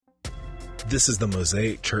This is the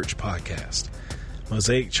Mosaic Church podcast.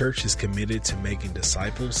 Mosaic Church is committed to making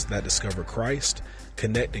disciples that discover Christ,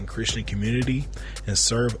 connect in Christian community, and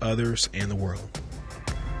serve others and the world.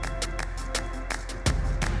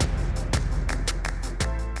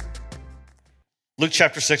 Luke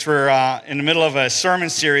chapter 6, we're in the middle of a sermon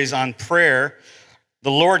series on prayer,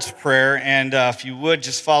 the Lord's Prayer, and if you would,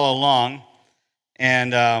 just follow along.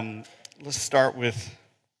 And let's start with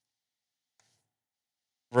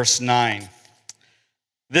verse 9.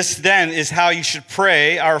 This then is how you should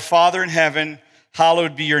pray: Our Father in heaven,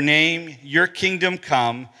 hallowed be your name. Your kingdom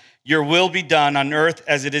come, your will be done on earth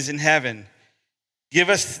as it is in heaven. Give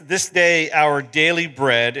us this day our daily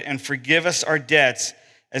bread, and forgive us our debts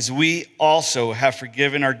as we also have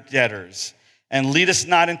forgiven our debtors. And lead us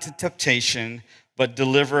not into temptation, but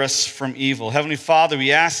deliver us from evil. Heavenly Father,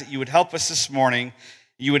 we ask that you would help us this morning.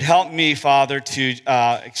 You would help me, Father, to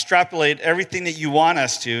extrapolate everything that you want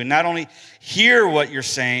us to, and not only hear what you're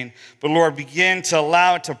saying, but Lord, begin to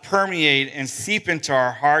allow it to permeate and seep into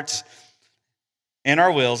our hearts and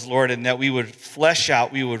our wills, Lord, and that we would flesh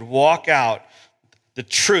out, we would walk out the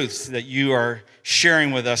truths that you are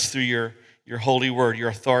sharing with us through your holy word, your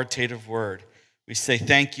authoritative word. We say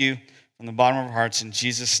thank you from the bottom of our hearts. In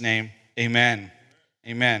Jesus' name, amen.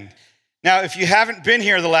 Amen. Now, if you haven't been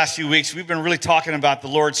here the last few weeks, we've been really talking about the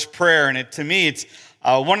Lord's Prayer, and to me, it's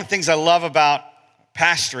one of the things I love about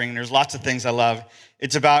pastoring. There's lots of things I love.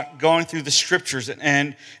 It's about going through the scriptures,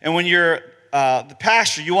 and when you're the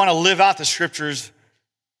pastor, you want to live out the scriptures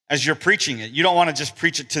as you're preaching it. You don't want to just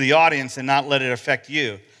preach it to the audience and not let it affect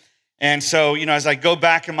you. And so, as I go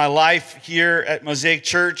back in my life here at Mosaic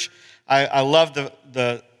Church, I love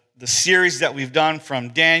the series that we've done, from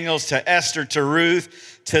Daniel to Esther to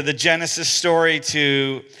Ruth to the Genesis story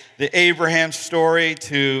to the Abraham story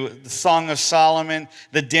to the Song of Solomon,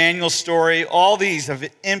 the Daniel story. All these have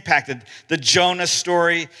impacted the Jonah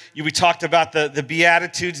story. We talked about the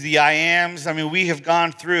Beatitudes, the I Ams. I mean, we have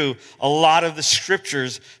gone through a lot of the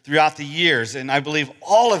scriptures throughout the years, and I believe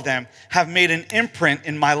all of them have made an imprint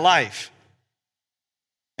in my life.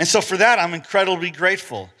 And so for that, I'm incredibly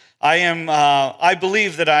grateful. I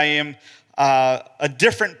believe that I am a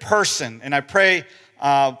different person, and I pray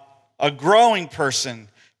a growing person,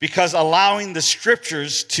 because allowing the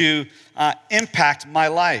scriptures to impact my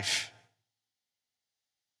life.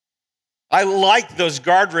 I like those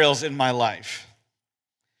guardrails in my life.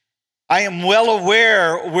 I am well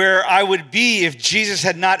aware where I would be if Jesus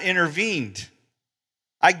had not intervened.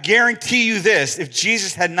 I guarantee you this: if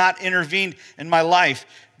Jesus had not intervened in my life,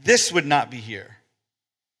 this would not be here.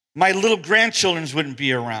 My little grandchildren wouldn't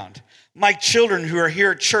be around. My children who are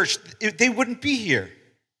here at church, they wouldn't be here.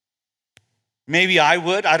 Maybe I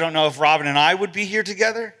would. I don't know if Robin and I would be here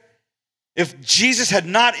together. If Jesus had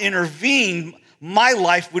not intervened, my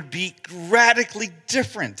life would be radically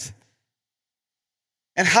different.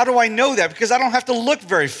 And how do I know that? Because I don't have to look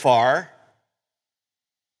very far.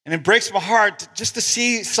 And it breaks my heart just to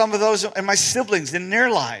see some of those and my siblings in their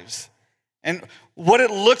lives, and what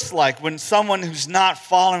it looks like when someone who's not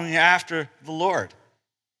following after the Lord.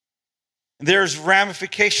 There's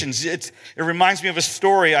ramifications. It reminds me of a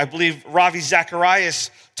story I believe Ravi Zacharias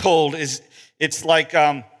told. It's like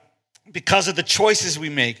because of the choices we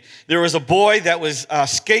make. There was a boy that was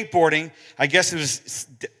skateboarding. I guess it was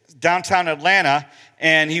downtown Atlanta,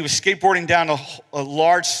 and he was skateboarding down a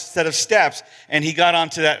large set of steps, and he got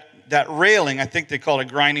onto that railing. I think they call it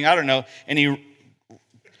grinding. I don't know. And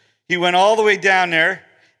he went all the way down there,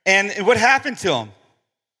 and what happened to him?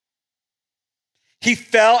 He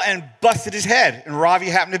fell and busted his head, and Ravi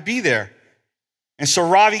happened to be there. And so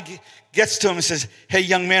Ravi gets to him and says, "Hey,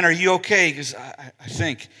 young man, are you okay?" He goes, I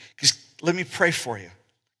think. He goes, "Let me pray for you.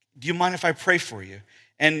 Do you mind if I pray for you?"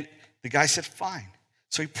 And the guy said, "Fine."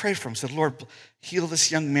 So he prayed for him, said, "Lord, heal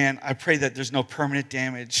this young man. I pray that there's no permanent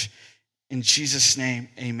damage. In Jesus' name,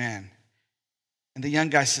 amen." And the young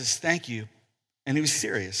guy says, "Thank you." And he was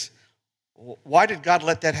serious. Why did God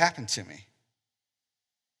let that happen to me?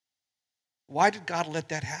 Why did God let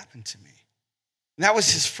that happen to me? And that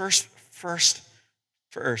was his first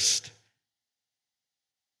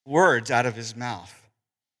words out of his mouth.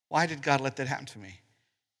 Why did God let that happen to me?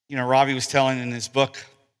 Ravi was telling in his book,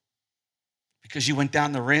 because you went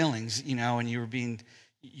down the railings, and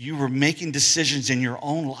you were making decisions in your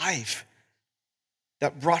own life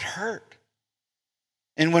that brought hurt.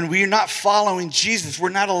 And when we're not following Jesus, we're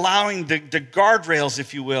not allowing the guardrails,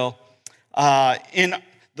 if you will,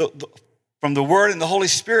 from the Word and the Holy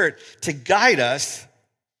Spirit to guide us.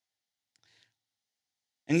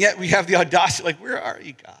 And yet we have the audacity, like, where are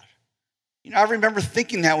you, God? I remember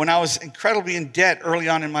thinking that when I was incredibly in debt early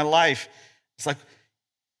on in my life. It's like,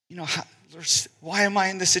 why am I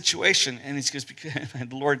in this situation? And he goes,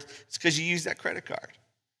 Lord, it's because you used that credit card.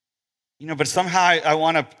 But somehow I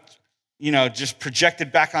want to, just project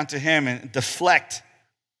it back onto him and deflect.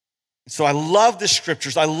 So I love the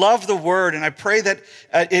scriptures. I love the word. And I pray that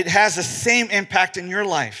it has the same impact in your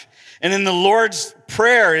life. And in the Lord's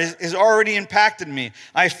Prayer has already impacted me.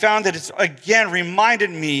 I found that it's, again, reminded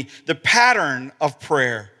me the pattern of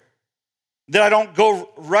prayer. That I don't go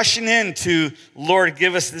rushing into, Lord,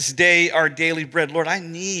 give us this day our daily bread. Lord, I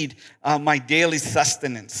need my daily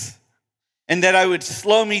sustenance. And that I would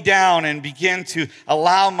slow me down and begin to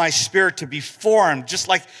allow my spirit to be formed. Just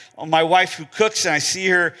like my wife who cooks, and I see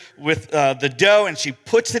her with the dough, and she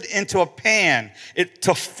puts it into a pan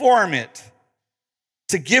to form it,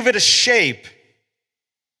 to give it a shape.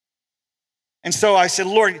 And so I said,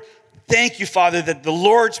 Lord, thank you, Father, that the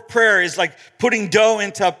Lord's Prayer is like putting dough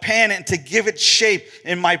into a pan and to give it shape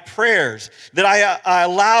in my prayers. That I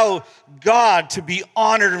allow God to be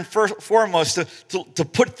honored and foremost, to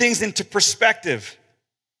put things into perspective.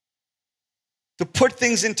 To put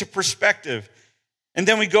things into perspective. And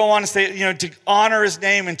then we go on and say, to honor his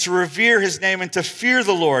name and to revere his name and to fear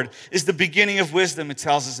the Lord is the beginning of wisdom, it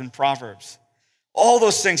tells us in Proverbs. All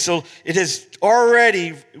those things. So it has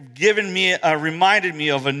already reminded me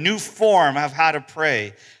of a new form of how to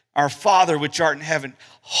pray. Our Father, which art in heaven,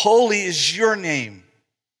 holy is your name.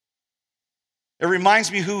 It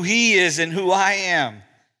reminds me who he is and who I am.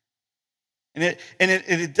 And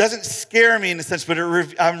it doesn't scare me in a sense, but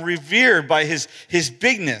I'm revered by his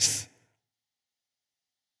bigness.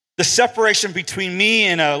 The separation between me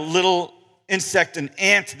and a little insect, an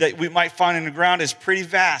ant that we might find in the ground is pretty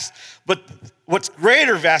vast. But what's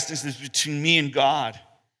greater vastness is between me and God.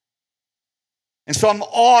 And so I'm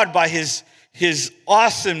awed by his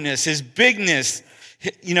awesomeness, his bigness,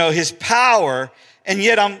 his power. And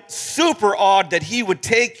yet I'm super awed that he would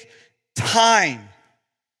take time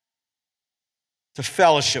to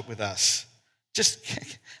fellowship with us.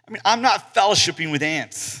 I'm not fellowshipping with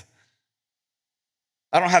ants.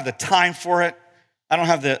 I don't have the time for it. I don't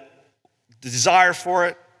have the desire for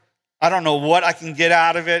it. I don't know what I can get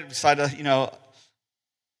out of it besides an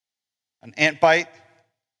ant bite.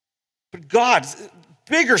 But God's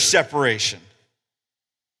bigger separation.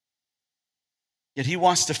 Yet he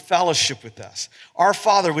wants to fellowship with us. Our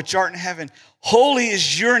Father, which art in heaven, holy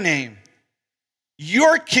is your name.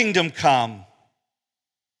 Your kingdom come.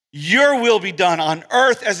 Your will be done on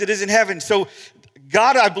earth as it is in heaven. So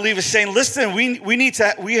God, I believe, is saying, listen,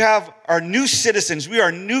 we have our new citizens. We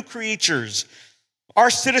are new creatures. Our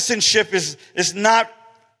citizenship is not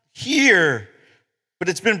here, but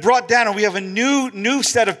it's been brought down, and we have a new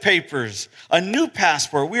set of papers, a new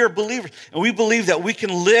passport. We are believers, and we believe that we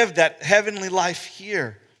can live that heavenly life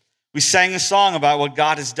here. We sang a song about what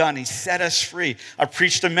God has done. He set us free. I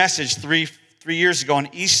preached a message three years ago on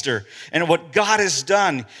Easter, and what God has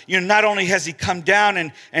done. Not only has he come down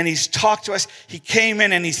and he's talked to us, he came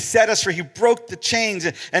in and he set us free. He broke the chains,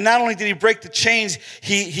 and not only did he break the chains,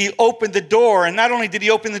 he opened the door, and not only did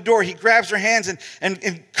he open the door, he grabs our hands and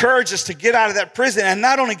encouraged us to get out of that prison, and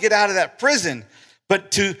not only get out of that prison,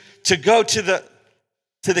 but to go to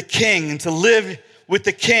the King and to live with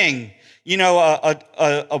the King.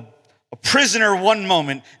 A prisoner one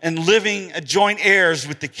moment and living joint heirs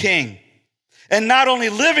with the King. And not only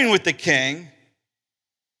living with the King,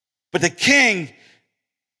 but the King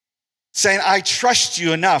saying, I trust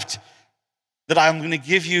you enough that I'm going to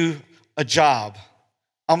give you a job.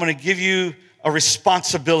 I'm going to give you a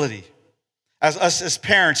responsibility. As us as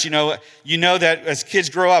parents, you know that as kids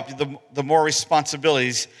grow up, the more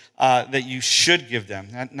responsibilities that you should give them.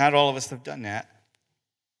 Not all of us have done that.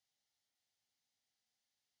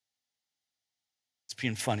 It's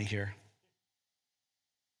being funny here.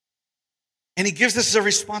 And he gives us a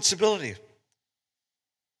responsibility.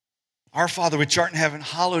 Our Father, which art in heaven,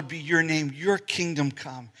 hallowed be your name. Your kingdom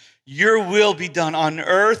come. Your will be done on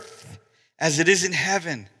earth as it is in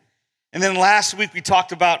heaven. And then last week we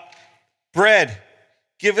talked about bread.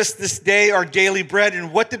 Give us this day our daily bread.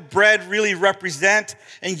 And what did bread really represent?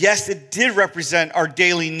 And yes, it did represent our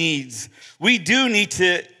daily needs. We do need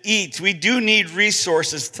to eat. We do need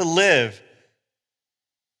resources to live.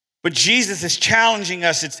 But Jesus is challenging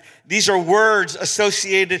us. These are words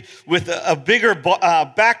associated with a bigger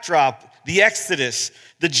backdrop, the Exodus,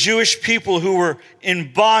 the Jewish people who were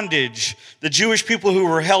in bondage, the Jewish people who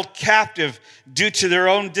were held captive due to their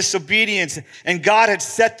own disobedience. And God had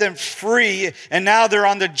set them free, and now they're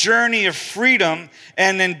on the journey of freedom.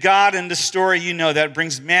 And then God, in the story, that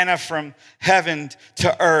brings manna from heaven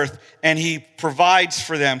to earth, and he provides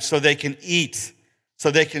for them so they can eat,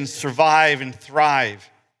 so they can survive and thrive.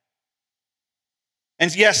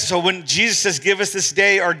 And yes, so when Jesus says, give us this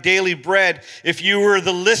day our daily bread, if you were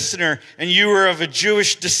the listener and you were of a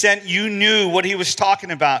Jewish descent, you knew what he was talking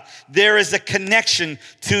about. There is a connection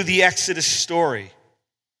to the Exodus story.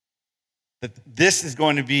 That this is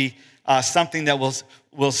going to be something that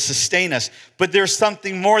will sustain us. But there's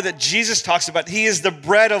something more that Jesus talks about. He is the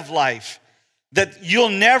bread of life, that you'll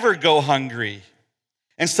never go hungry.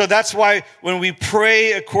 And so that's why when we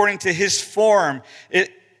pray according to his form,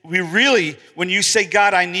 we really, when you say,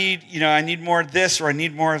 God, I need more of this or I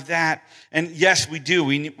need more of that. And yes, we do.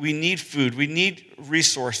 We need food. We need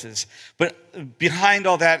resources. But behind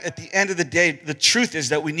all that, at the end of the day, the truth is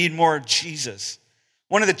that we need more of Jesus.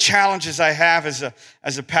 One of the challenges I have as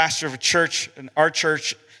a pastor of a church, and our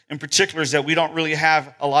church in particular, is that we don't really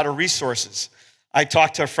have a lot of resources. I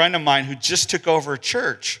talked to a friend of mine who just took over a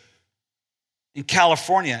church in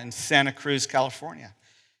California, in Santa Cruz, California.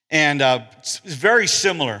 And it's very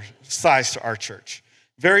similar size to our church.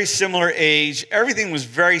 Very similar age. Everything was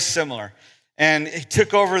very similar. And he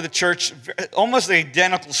took over the church, almost an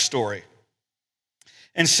identical story.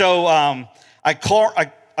 And so I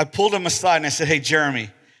pulled him aside and I said, hey, Jeremy,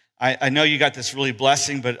 I know you got this really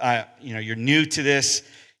blessing, but you're new to this.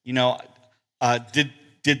 Did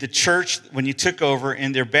the church, when you took over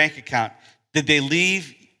in their bank account, did they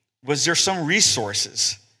leave? Was there some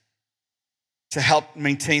resources to help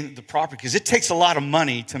maintain the property? Because it takes a lot of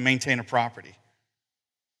money to maintain a property.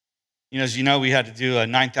 As you know, we had to do a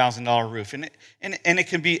 $9,000 roof, and it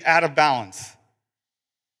can be out of balance.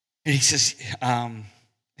 And he says,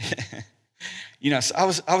 so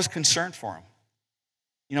I was concerned for him.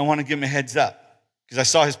 I want to give him a heads up because I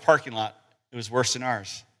saw his parking lot. It was worse than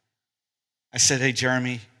ours. I said, hey,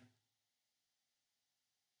 Jeremy,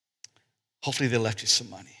 hopefully they left you some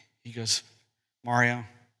money. He goes, Mario,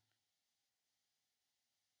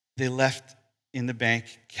 they left in the bank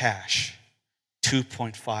cash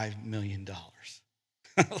 $2.5 million.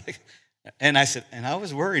 And I said, and I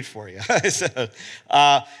was worried for you. I said,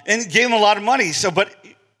 and gave him a lot of money. So, but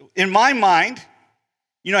in my mind,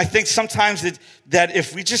 I think sometimes that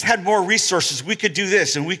if we just had more resources, we could do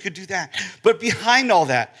this and we could do that. But behind all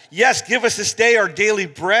that, yes, give us this day our daily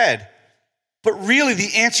bread. But really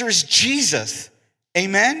the answer is Jesus.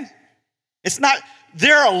 Amen? It's not,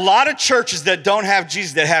 there are a lot of churches that don't have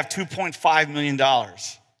Jesus that have $2.5 million.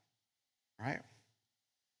 Right?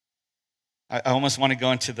 I almost want to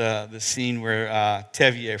go into the scene where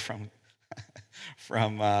Tevier from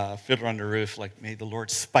Fiddler on the Roof, like, may the Lord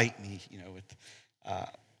spite me,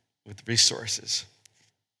 with resources.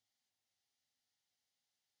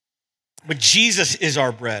 But Jesus is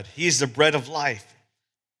our bread. He is the bread of life.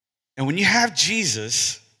 And when you have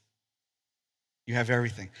Jesus, you have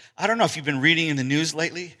everything. I don't know if you've been reading in the news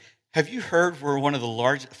lately. Have you heard where one of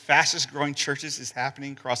the fastest growing churches is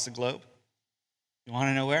happening across the globe? You want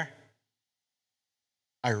to know where?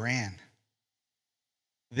 Iran.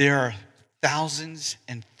 There are thousands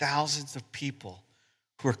and thousands of people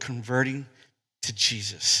who are converting to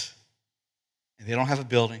Jesus. And they don't have a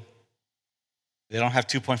building. They don't have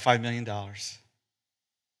 $2.5 million.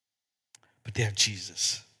 But they have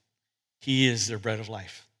Jesus. He is their bread of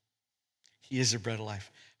life. He is their bread of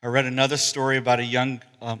life. I read another story about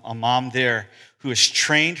a mom there who has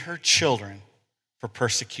trained her children for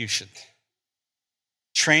persecution.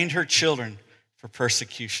 Trained her children for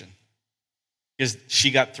persecution. Because she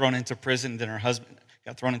got thrown into prison, then her husband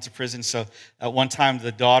got thrown into prison. So at one time,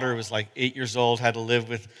 the daughter was like 8 years old, had to live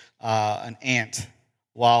with an aunt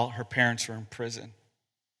while her parents were in prison.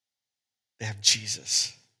 They have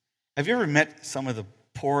Jesus. Have you ever met some of the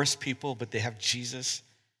poorest people, but they have Jesus?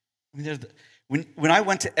 I mean, when I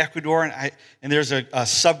went to Ecuador, and there's a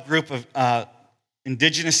subgroup of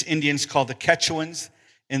indigenous Indians called the Quechuans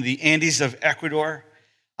in the Andes of Ecuador,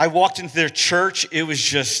 I walked into their church. It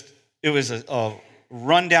was a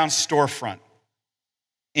rundown storefront,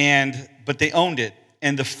 but they owned it,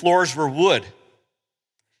 and the floors were wood,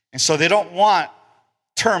 and so they don't want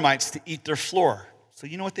termites to eat their floor. So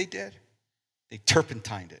you know what they did? They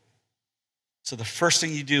turpentined it. So the first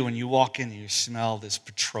thing you do when you walk in, you smell this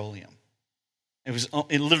petroleum.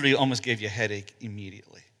 It literally almost gave you a headache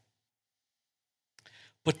immediately.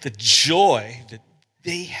 But the joy that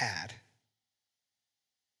they had,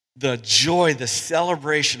 the joy, the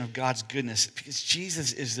celebration of God's goodness, because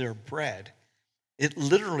Jesus is their bread, it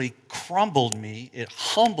literally crumbled me, it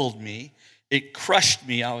humbled me, it crushed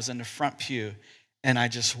me. I was in the front pew, and I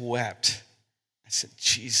just wept. I said,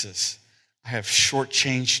 Jesus, I have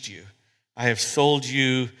shortchanged you. I have sold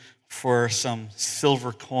you for some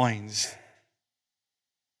silver coins.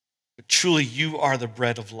 But truly, you are the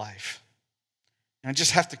bread of life. And I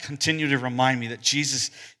just have to continue to remind me that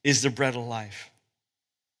Jesus is the bread of life.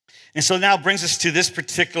 And so now brings us to this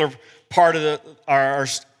particular part of our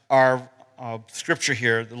scripture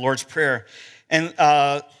here, the Lord's Prayer. And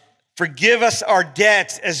forgive us our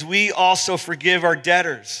debts as we also forgive our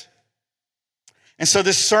debtors. And so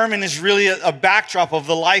this sermon is really a backdrop of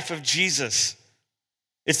the life of Jesus.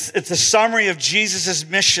 It's a summary of Jesus'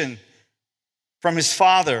 mission from his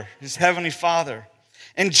Father, his heavenly Father.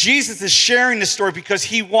 And Jesus is sharing this story because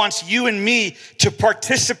he wants you and me to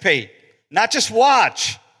participate, not just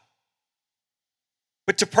watch,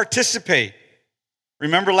 but to participate.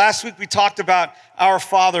 Remember last week we talked about our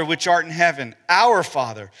Father which art in heaven, our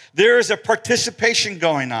Father. There is a participation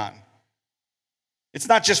going on. It's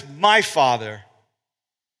not just my Father,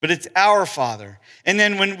 but it's our Father. And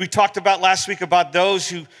then when we talked about last week about those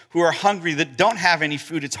who are hungry, that don't have any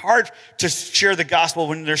food, it's hard to share the gospel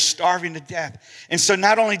when they're starving to death. And so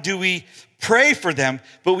not only do we pray for them,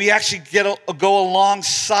 but we actually go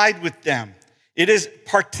alongside with them. It is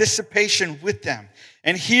participation with them.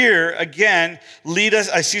 And here, again,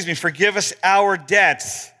 forgive us our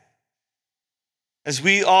debts as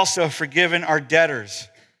we also have forgiven our debtors.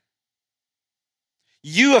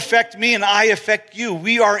 You affect me and I affect you.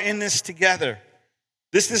 We are in this together.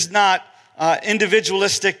 This is not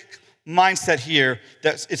individualistic mindset here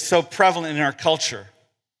that it's so prevalent in our culture.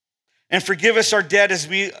 And forgive us our debt as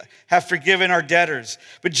we have forgiven our debtors.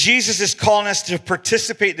 But Jesus is calling us to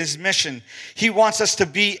participate in his mission. He wants us to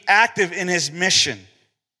be active in his mission.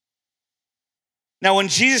 Now, when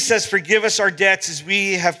Jesus says, forgive us our debts as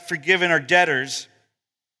we have forgiven our debtors,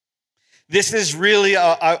 this is really,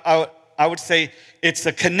 I would say, it's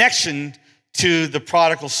a connection to the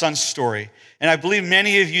prodigal son story. And I believe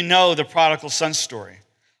many of you know the prodigal son story.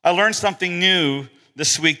 I learned something new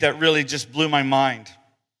this week that really just blew my mind.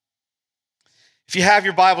 If you have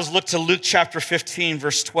your Bibles, look to Luke chapter 15,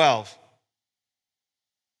 verse 12.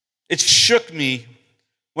 It shook me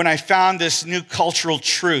when I found this new cultural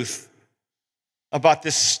truth about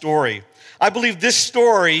this story. I believe this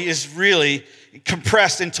story is really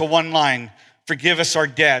compressed into one line: forgive us our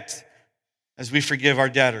debt as we forgive our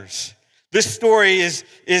debtors. This story is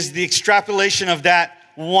the extrapolation of that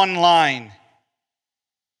one line.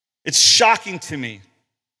 It's shocking to me.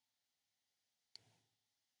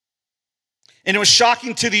 And it was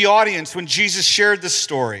shocking to the audience when Jesus shared this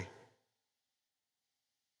story.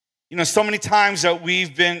 You know, so many times that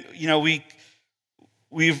we've been,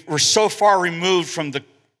 we're so far removed from the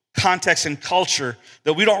context and culture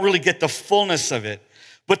that we don't really get the fullness of it.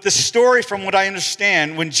 But the story, from what I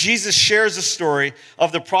understand, when Jesus shares the story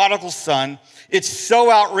of the prodigal son, it's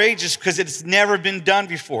so outrageous because it's never been done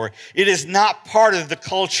before. It is not part of the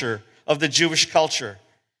culture of the Jewish culture.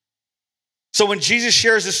 So when Jesus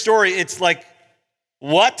shares the story, it's like,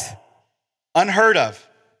 what? Unheard of.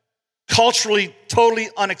 Culturally, totally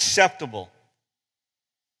unacceptable.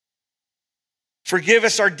 Forgive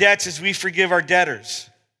us our debts as we forgive our debtors.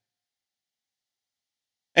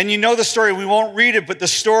 And you know the story, we won't read it, but the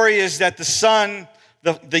story is that the son,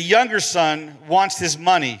 the younger son, wants his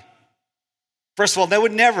money. First of all, that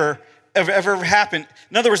would never, ever happen.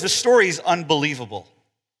 In other words, the story is unbelievable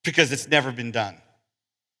because it's never been done.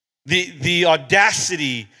 The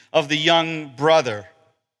audacity of the young brother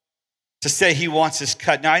to say he wants his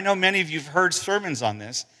cut. Now, I know many of you have heard sermons on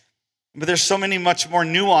this, but there's so many much more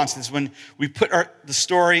nuances when we put the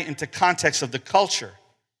story into context of the culture.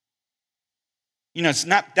 You know, it's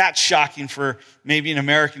not that shocking for maybe an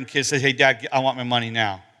American kid to say, hey, Dad, I want my money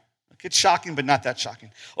now. It's shocking, but not that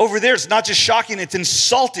shocking. Over there, it's not just shocking, it's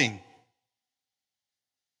insulting.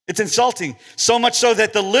 It's insulting. So much so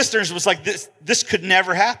that the listeners was like, this could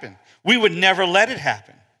never happen. We would never let it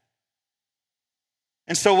happen.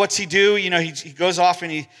 And so what's he do? You know, he goes off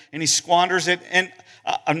and he squanders it. And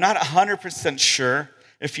I'm not 100% sure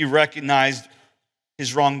if he recognized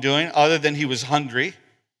his wrongdoing, other than he was hungry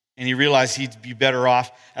and he realized he'd be better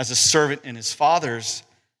off as a servant in his father's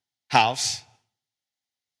house.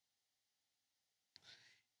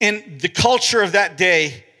 In the culture of that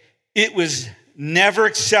day, it was never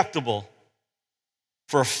acceptable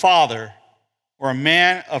for a father or a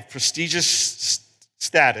man of prestigious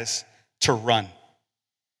status to run.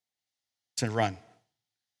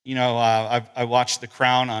 You know, I watched The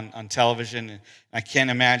Crown on television, and I can't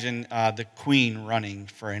imagine the Queen running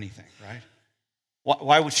for anything, right?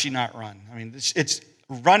 Why would she not run? I mean, it's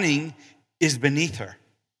running is beneath her.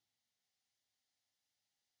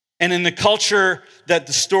 And in the culture that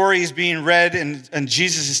the story is being read and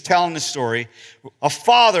Jesus is telling the story, a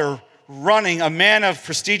father running, a man of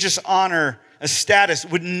prestigious honor, a status,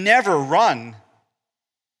 would never run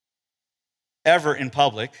ever in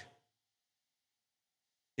public.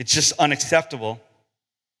 It's just unacceptable.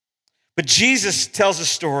 But Jesus tells a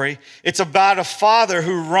story. It's about a father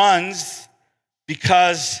who runs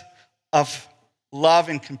because of love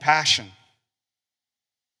and compassion.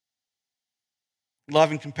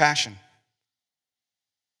 Love and compassion.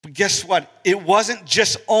 But guess what? It wasn't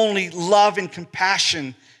just only love and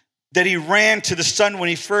compassion that he ran to the son when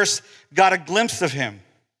he first got a glimpse of him.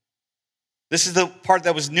 This is the part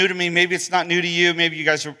that was new to me. Maybe it's not new to you. Maybe you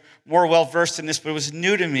guys are more well-versed in this, but it was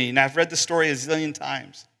new to me, and I've read the story a zillion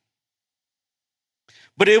times.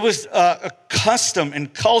 But it was a custom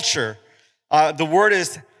and culture. The word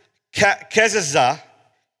is kezazah,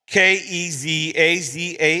 K-E-Z-A-Z-A-H,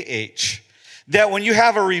 that when you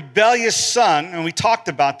have a rebellious son, and we talked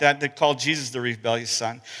about that, they called Jesus the rebellious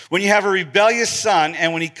son. When you have a rebellious son,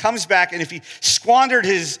 and when he comes back, and if he squandered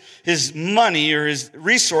his money or his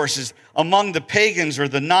resources among the pagans or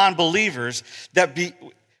the non-believers,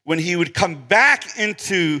 when he would come back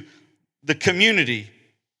into the community,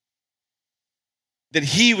 that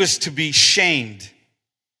he was to be shamed.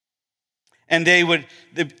 And he would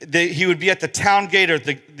be at the town gate or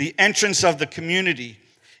the entrance of the community.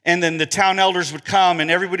 And then the town elders would come, and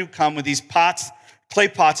everybody would come with these pots, clay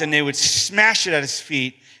pots, and they would smash it at his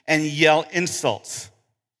feet and yell insults.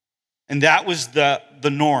 And that was the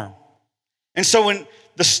norm. And so when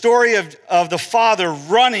the story of the father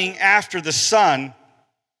running after the son,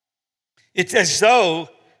 it's as though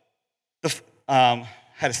had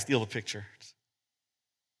to steal the picture.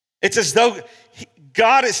 It's as though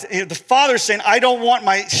the father is saying, I don't want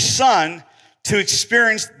my son to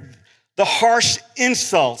experience the harsh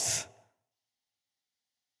insults.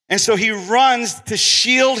 And so he runs to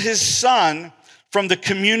shield his son from the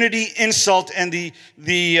community insult and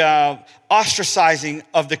the ostracizing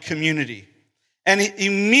of the community. And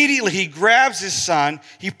immediately he grabs his son,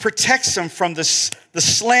 he protects him from the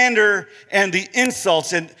slander and the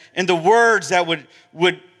insults and the words that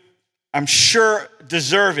would I'm sure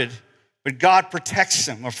deserve it, but God protects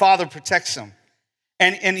him, or Father protects him.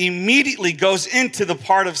 And immediately goes into the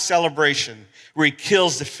part of celebration where he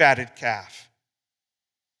kills the fatted calf.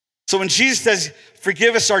 So when Jesus says,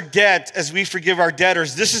 forgive us our debt as we forgive our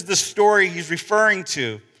debtors, this is the story he's referring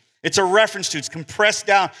to. It's a reference to, it's compressed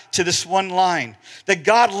down to this one line. That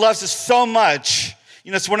God loves us so much.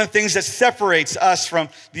 It's one of the things that separates us from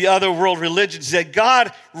the other world religions, that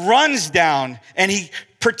God runs down and he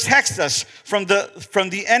protects us from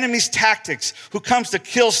the enemy's tactics, who comes to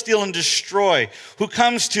kill, steal, and destroy, who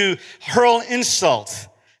comes to hurl insult.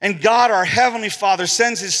 And God, our Heavenly Father,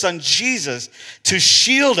 sends his son Jesus to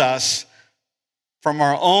shield us from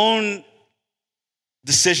our own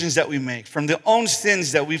decisions that we make, from the own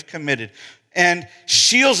sins that we've committed, and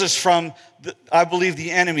shields us from, I believe,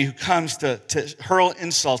 the enemy who comes to hurl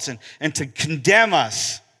insults and to condemn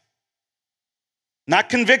us. Not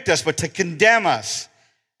convict us, but to condemn us.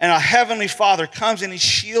 And our Heavenly Father comes and he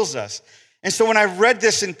shields us. And so when I read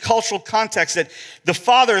this in cultural context, that the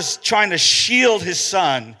Father is trying to shield his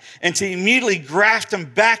son and to immediately graft him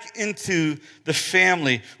back into the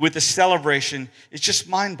family with the celebration, it's just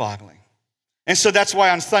mind-boggling. And so that's why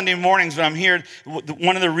on Sunday mornings when I'm here,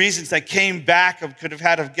 one of the reasons I came back, I could have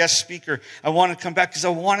had a guest speaker, I wanted to come back because I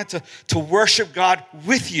wanted to worship God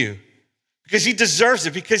with you. Because he deserves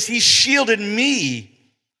it, because he shielded me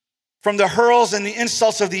from the hurls and the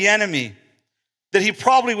insults of the enemy, that he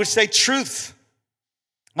probably would say truth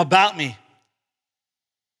about me,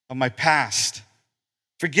 of my past.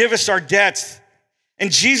 Forgive us our debts.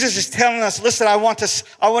 And Jesus is telling us, listen, I want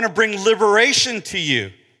to bring liberation to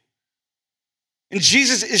you. And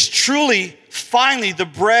Jesus is truly, finally, the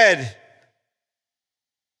bread.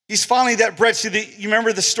 He's finally that bread. See, you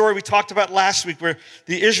remember the story we talked about last week where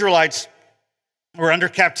the Israelites were under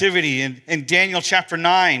captivity in Daniel chapter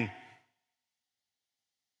 9.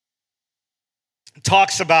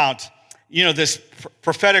 Talks about, this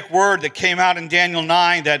prophetic word that came out in Daniel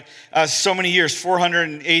 9 that so many years,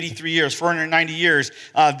 483 years, 490 years,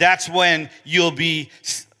 that's when you'll be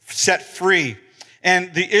set free.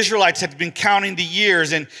 And the Israelites had been counting the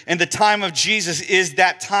years, and the time of Jesus is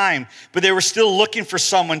that time. But they were still looking for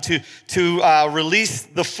someone to release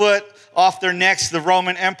the foot off their necks, the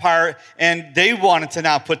Roman Empire, and they wanted to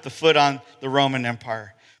now put the foot on the Roman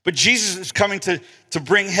Empire. But Jesus is coming to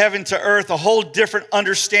bring heaven to earth, a whole different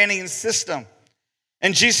understanding and system.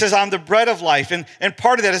 And Jesus says, I'm the bread of life. And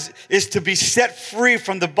part of that is to be set free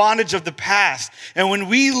from the bondage of the past. And when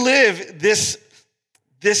we live this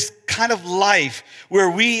kind of life where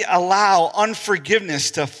we allow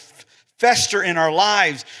unforgiveness to fester in our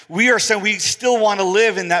lives, we are saying we still want to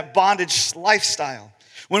live in that bondage lifestyle.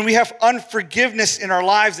 When we have unforgiveness in our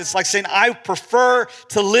lives, it's like saying, I prefer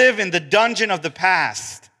to live in the dungeon of the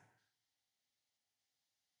past.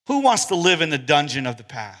 Who wants to live in the dungeon of the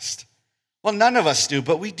past? Well, none of us do,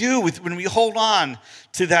 but we do when we hold on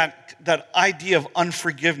to that idea of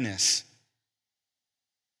unforgiveness.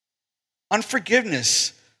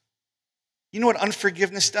 Unforgiveness, you know what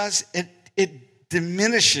unforgiveness does? It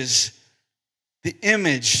diminishes the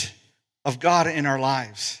image of God in our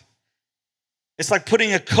lives. It's like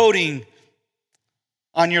putting a coating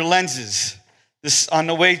on your lenses. This on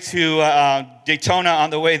the way to Daytona, on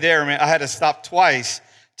the way there, I had to stop twice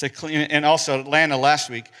to clean, and also Atlanta last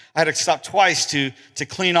week. I had to stop twice to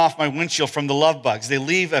clean off my windshield from the love bugs. They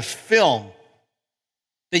leave a film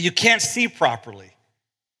that you can't see properly,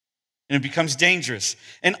 and it becomes dangerous.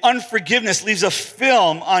 And unforgiveness leaves a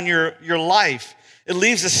film on your life. It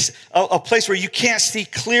leaves a place where you can't see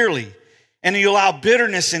clearly. And you allow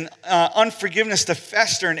bitterness and unforgiveness to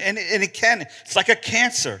fester, and it's like a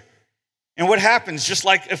cancer. And what happens, just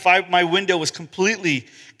like if my window was completely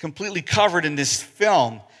covered in this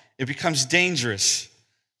film, it becomes dangerous.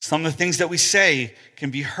 Some of the things that we say can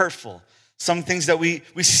be hurtful. Some things that we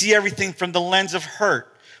see everything from the lens of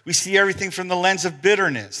hurt. We see everything from the lens of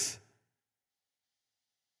bitterness.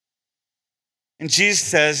 And Jesus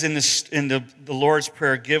says in the Lord's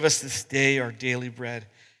Prayer, give us this day our daily bread,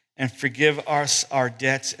 and forgive us our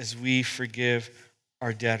debts as we forgive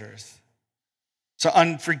our debtors. So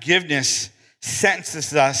unforgiveness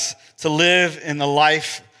sentences us to live in the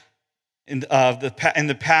life in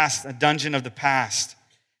the past, a dungeon of the past.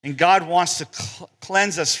 And God wants to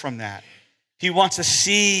cleanse us from that. He wants to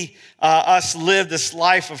see us live this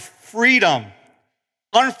life of freedom.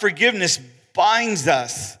 Unforgiveness binds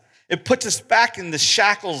us. It puts us back in the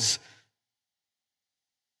shackles.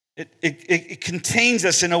 It contains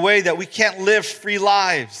us in a way that we can't live free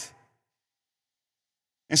lives.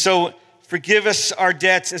 And so, forgive us our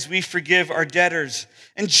debts as we forgive our debtors.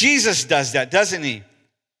 And Jesus does that, doesn't he?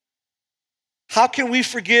 How can we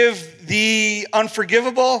forgive the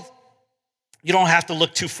unforgivable? You don't have to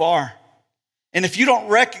look too far. And if you don't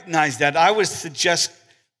recognize that, I would suggest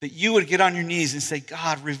that you would get on your knees and say,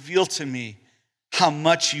 God, reveal to me how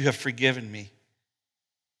much you have forgiven me.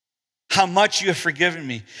 How much you have forgiven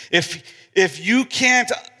me. If you can't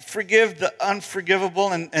forgive the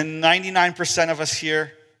unforgivable, and 99% of us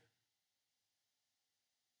here,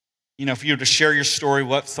 if you were to share your story,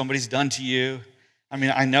 what somebody's done to you,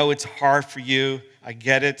 I know it's hard for you. I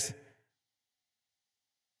get it.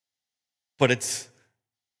 But it's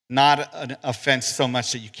not an offense so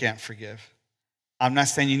much that you can't forgive. I'm not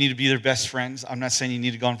saying you need to be their best friends. I'm not saying you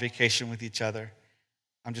need to go on vacation with each other.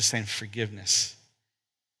 I'm just saying forgiveness.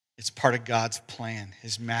 It's part of God's plan,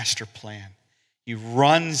 his master plan. He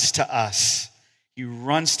runs to us. He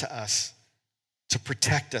runs to us to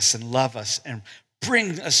protect us and love us and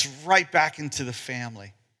bring us right back into the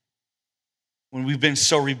family when we've been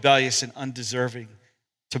so rebellious and undeserving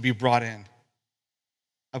to be brought in.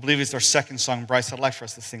 I believe it's our second song. Bryce, I'd like for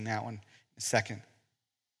us to sing that one in a second.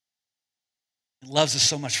 He loves us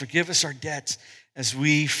so much. Forgive us our debts as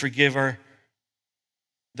we forgive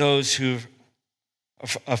those who've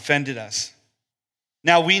offended us.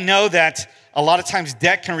 Now, we know that a lot of times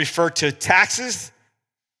debt can refer to taxes.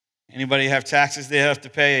 Anybody have taxes they have to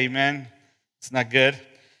pay? Amen. It's not good.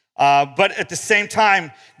 But at the same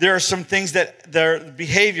time, there are some things there are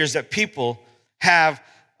behaviors that people have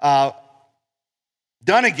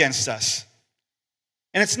done against us.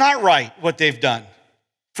 And it's not right what they've done.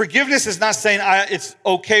 Forgiveness is not saying it's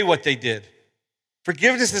okay what they did.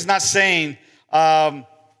 Forgiveness is not saying,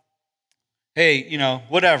 hey,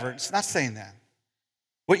 whatever. It's not saying that.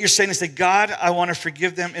 What you're saying is that, God, I want to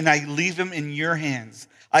forgive them, and I leave them in your hands.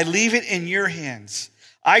 I leave it in your hands.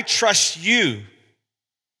 I trust you.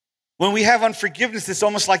 When we have unforgiveness, it's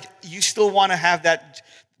almost like you still want to have that,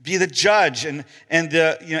 be the judge and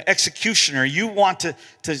the executioner. You want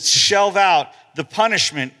to shelve out the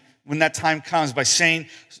punishment when that time comes by saying,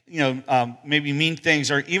 maybe mean things,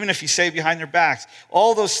 or even if you say behind their backs,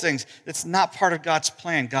 all those things. That's not part of God's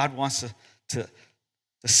plan. God wants to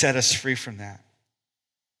set us free from that.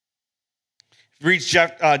 Read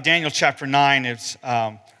Daniel chapter 9. It's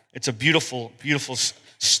a beautiful, beautiful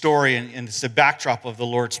story, and it's the backdrop of the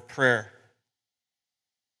Lord's Prayer.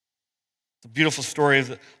 It's a beautiful story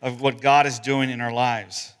of what God is doing in our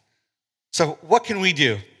lives. So what can we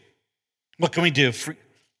do? What can we do?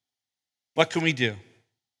 What can we do?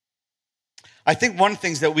 I think one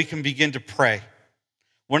thing is that we can begin to pray.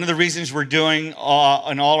 One of the reasons we're doing in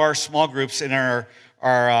all our small groups in our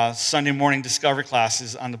Sunday morning discovery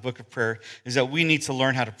classes on the book of prayer is that we need to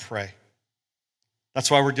learn how to pray. That's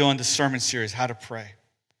why we're doing the sermon series, How to Pray.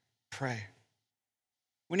 Pray.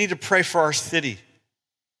 We need to pray for our city.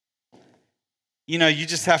 You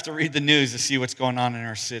just have to read the news to see what's going on in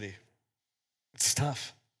our city. It's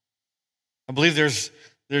tough. I believe there's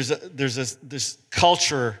this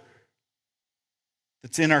culture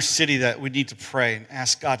that's in our city that we need to pray and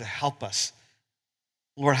ask God to help us.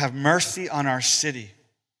 Lord, have mercy on our city.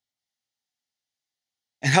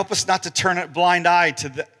 And help us not to turn a blind eye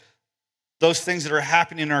to those things that are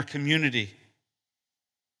happening in our community.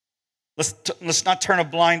 Let's not turn a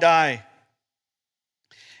blind eye.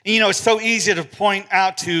 And, it's so easy to point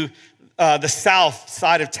out to the south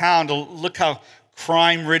side of town to look how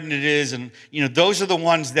crime-ridden it is. And, those are the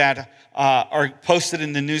ones that are posted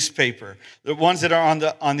in the newspaper, the ones that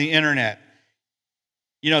are on the internet.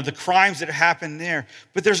 The crimes that happen there.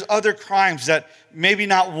 But there's other crimes that maybe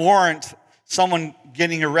not warrant someone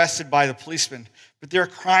getting arrested by the policeman. But there are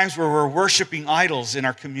crimes where we're worshiping idols in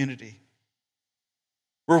our community.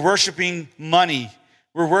 We're worshiping money.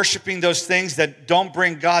 We're worshiping those things that don't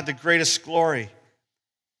bring God the greatest glory.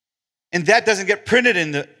 And that doesn't get printed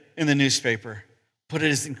in the newspaper. But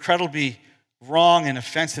it is incredibly wrong and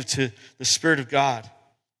offensive to the Spirit of God.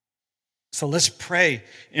 So let's pray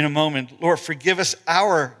in a moment. Lord, forgive us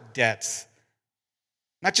our debts.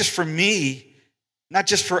 Not just for me, not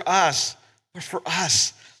just for us, but for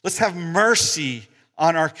us. Let's have mercy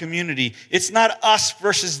on our community. It's not us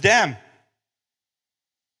versus them.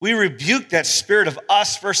 We rebuke that spirit of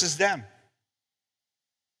us versus them.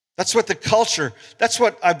 That's what that's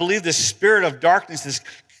what I believe the spirit of darkness is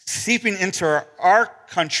seeping into our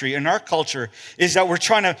country and our culture, is that we're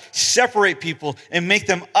trying to separate people and make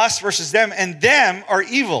them us versus them, and them are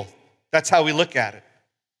evil. That's how we look at it.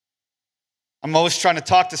 I'm always trying to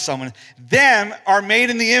talk to someone. Them are made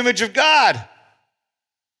in the image of God.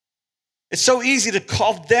 It's so easy to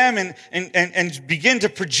call them and begin to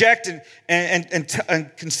project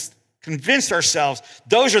and convince ourselves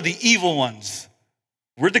those are the evil ones.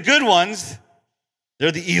 We're the good ones.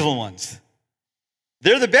 They're the evil ones.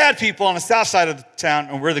 They're the bad people on the south side of the town,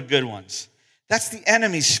 and we're the good ones. That's the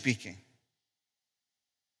enemy speaking.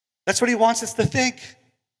 That's what he wants us to think.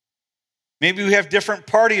 Maybe we have different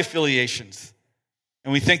party affiliations,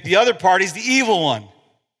 and we think the other party's the evil one.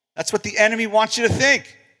 That's what the enemy wants you to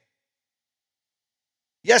think.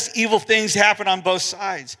 Yes, evil things happen on both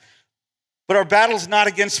sides, but our battle is not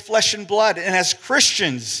against flesh and blood. And as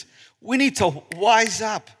Christians, we need to wise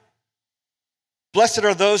up. Blessed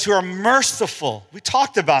are those who are merciful. We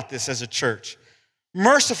talked about this as a church.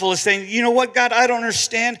 Merciful is saying, you know what, God, I don't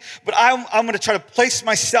understand, but I'm going to try to place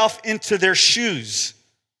myself into their shoes.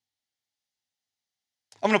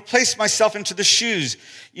 I'm going to place myself into the shoes.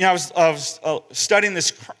 I was studying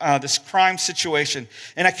this crime situation,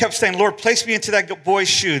 and I kept saying, Lord, place me into that boy's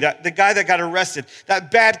shoe, the guy that got arrested,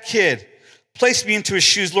 that bad kid. Place me into his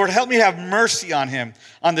shoes. Lord, help me have mercy on him,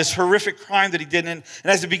 on this horrific crime that he did. And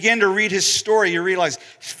as I began to read his story, you realize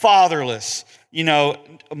fatherless,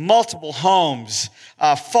 multiple homes,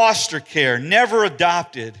 foster care, never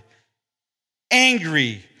adopted,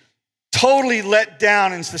 angry, totally let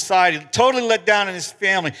down in society, totally let down in his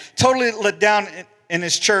family, totally let down in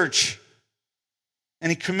his church. And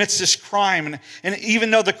he commits this crime. And even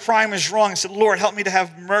though the crime is wrong, I said, Lord, help me to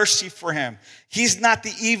have mercy for him. He's not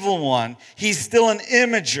the evil one. He's still an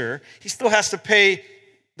imager. He still has to pay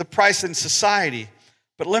the price in society.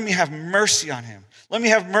 But let me have mercy on him. Let me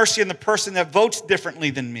have mercy on the person that votes differently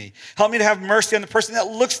than me. Help me to have mercy on the person that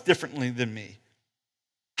looks differently than me.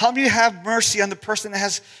 Help me to have mercy on the person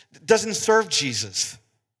that doesn't serve Jesus.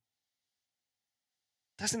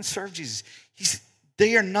 Doesn't serve Jesus.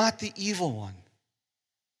 They are not the evil one.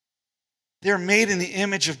 They're made in the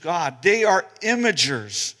image of God. They are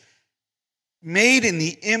imagers, made in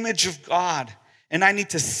the image of God. And I need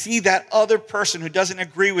to see that other person who doesn't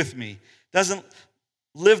agree with me, doesn't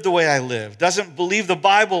live the way I live, doesn't believe the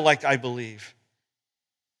Bible like I believe.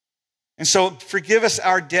 And so forgive us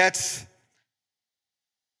our debts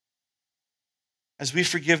as we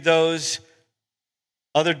forgive those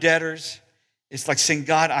other debtors. It's like saying,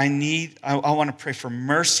 God, I want to pray for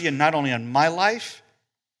mercy, and not only on my life,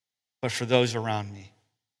 but for those around me.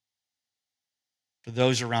 For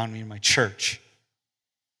those around me in my church.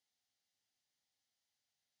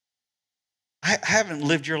 I haven't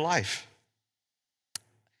lived your life.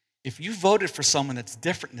 If you voted for someone that's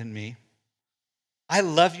different than me, I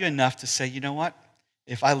love you enough to say, you know what?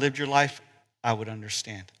 If I lived your life, I would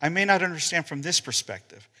understand. I may not understand from this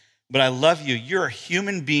perspective, but I love you. You're a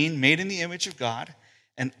human being made in the image of God,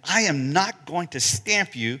 and I am not going to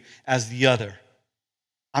stamp you as the other.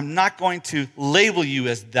 I'm not going to label you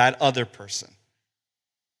as that other person.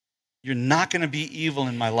 You're not going to be evil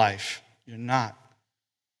in my life. You're not.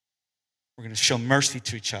 We're going to show mercy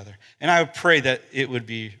to each other. And I would pray that it would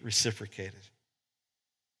be reciprocated.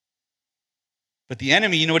 But the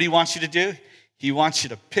enemy, you know what he wants you to do? He wants you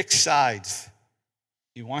to pick sides.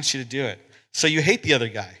 He wants you to do it. So you hate the other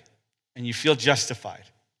guy, and you feel justified.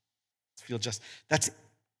 That's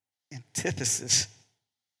antithesis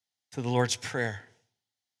to the Lord's Prayer.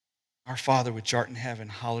 Our Father, which art in heaven,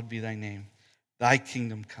 hallowed be thy name. Thy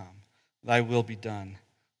kingdom come. Thy will be done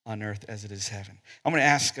on earth as it is heaven. I'm going to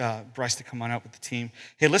ask Bryce to come on up with the team.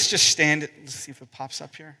 Hey, let's just stand. Let's see if it pops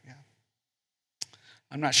up here. Yeah.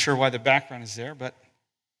 I'm not sure why the background is there, but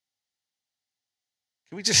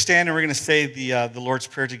can we just stand and we're going to say the Lord's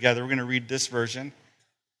Prayer together. We're going to read this version.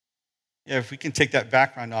 Yeah, if we can take that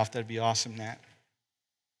background off, that'd be awesome, Nat.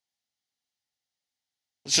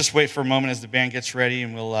 Let's just wait for a moment as the band gets ready,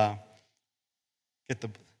 and we'll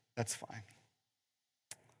that's fine.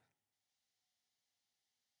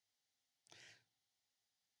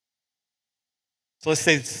 So let's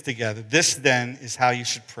say this together. This then is how you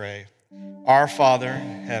should pray. Our Father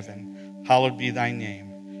in heaven, hallowed be thy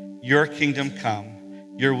name. Your kingdom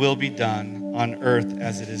come, your will be done on earth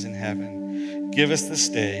as it is in heaven. Give us this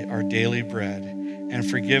day our daily bread, and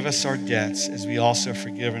forgive us our debts as we also have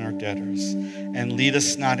forgiven our debtors. And lead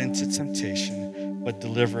us not into temptation, but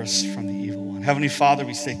deliver us from the evil one. Heavenly Father,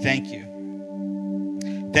 we say thank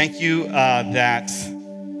you. Thank you that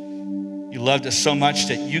you loved us so much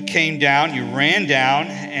that you came down, you ran down,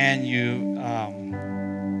 and you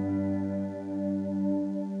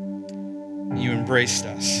embraced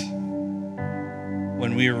us.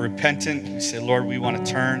 When we were repentant, we say, Lord, we want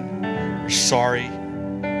to turn. We're sorry.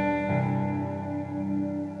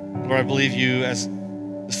 Lord, I believe you, as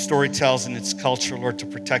the story tells in its culture, Lord, to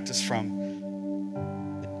protect us from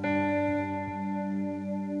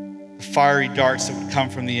the fiery darts that would come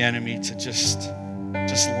from the enemy to just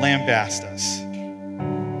lambast us.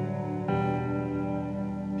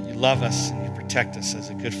 You love us and you protect us as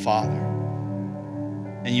a good father.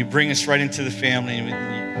 And you bring us right into the family and you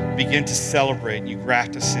begin to celebrate and you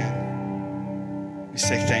graft us in. We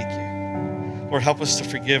say thank you. Lord, help us to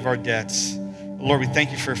forgive our debts. Lord, we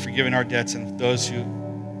thank you for forgiving our debts and those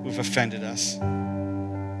who've offended us.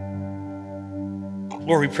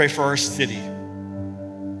 Lord, we pray for our city.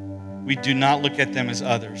 We do not look at them as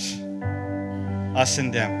others. Us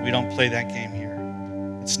and them. We don't play that game here.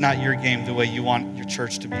 It's not your game the way you want your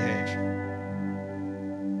church to behave.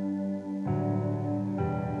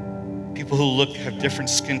 People who have different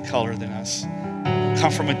skin color than us,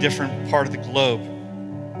 come from a different part of the globe.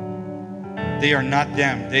 They are not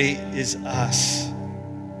them. They is us.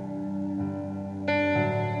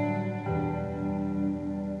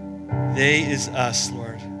 They is us,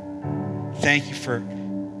 Lord. Thank you for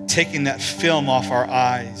taking that film off our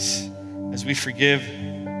eyes as we forgive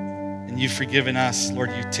and you've forgiven us.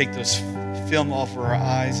 Lord, you take those film off of our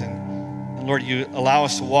eyes and Lord, you allow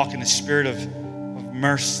us to walk in a spirit of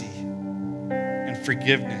mercy and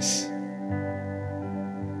forgiveness.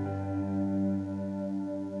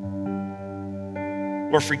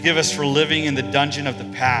 Lord, forgive us for living in the dungeon of the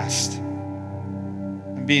past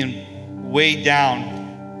and being weighed down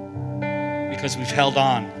because we've held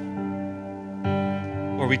on.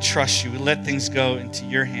 Lord, we trust you. We let things go into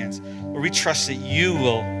your hands. Lord, we trust that you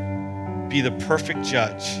will be the perfect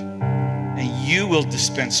judge and you will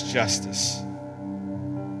dispense justice.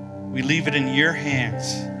 We leave it in your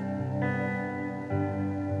hands.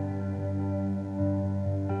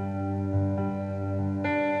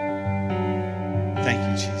 Thank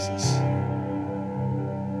you, Jesus.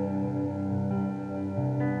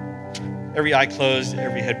 Every eye closed,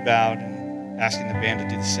 every head bowed, and asking the band to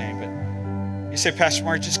do the same. But you say, Pastor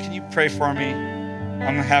Mark, just can you pray for me?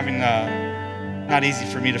 I'm having not easy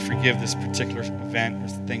for me to forgive this particular event or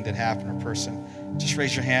thing that happened or person. Just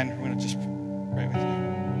raise your hand. We're going to just pray with you.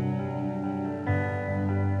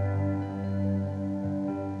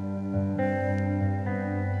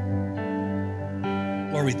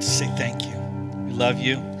 Lord, we say thank you. We love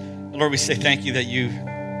you. Lord, we say thank you that you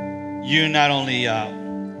not only are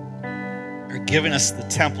giving us the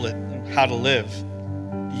template of how to live,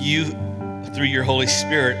 you, through your Holy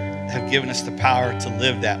Spirit, have given us the power to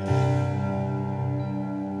live that way.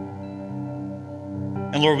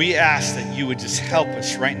 And Lord, we ask that you would just help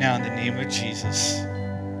us right now in the name of Jesus,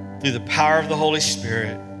 through the power of the Holy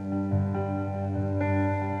Spirit,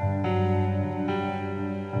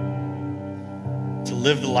 to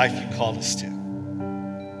live the life you called us to.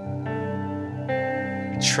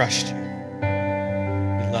 We trust you.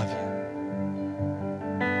 We love you.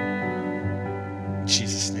 In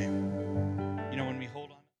Jesus' name. You know, when we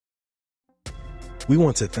hold on. We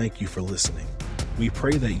want to thank you for listening. We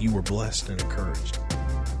pray that you were blessed and encouraged.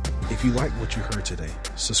 If you like what you heard today,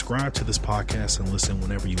 subscribe to this podcast and listen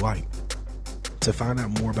whenever you like. To find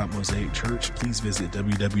out more about Mosaic Church, please visit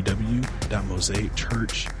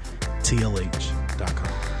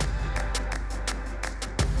www.mosaicchurchtlh.com.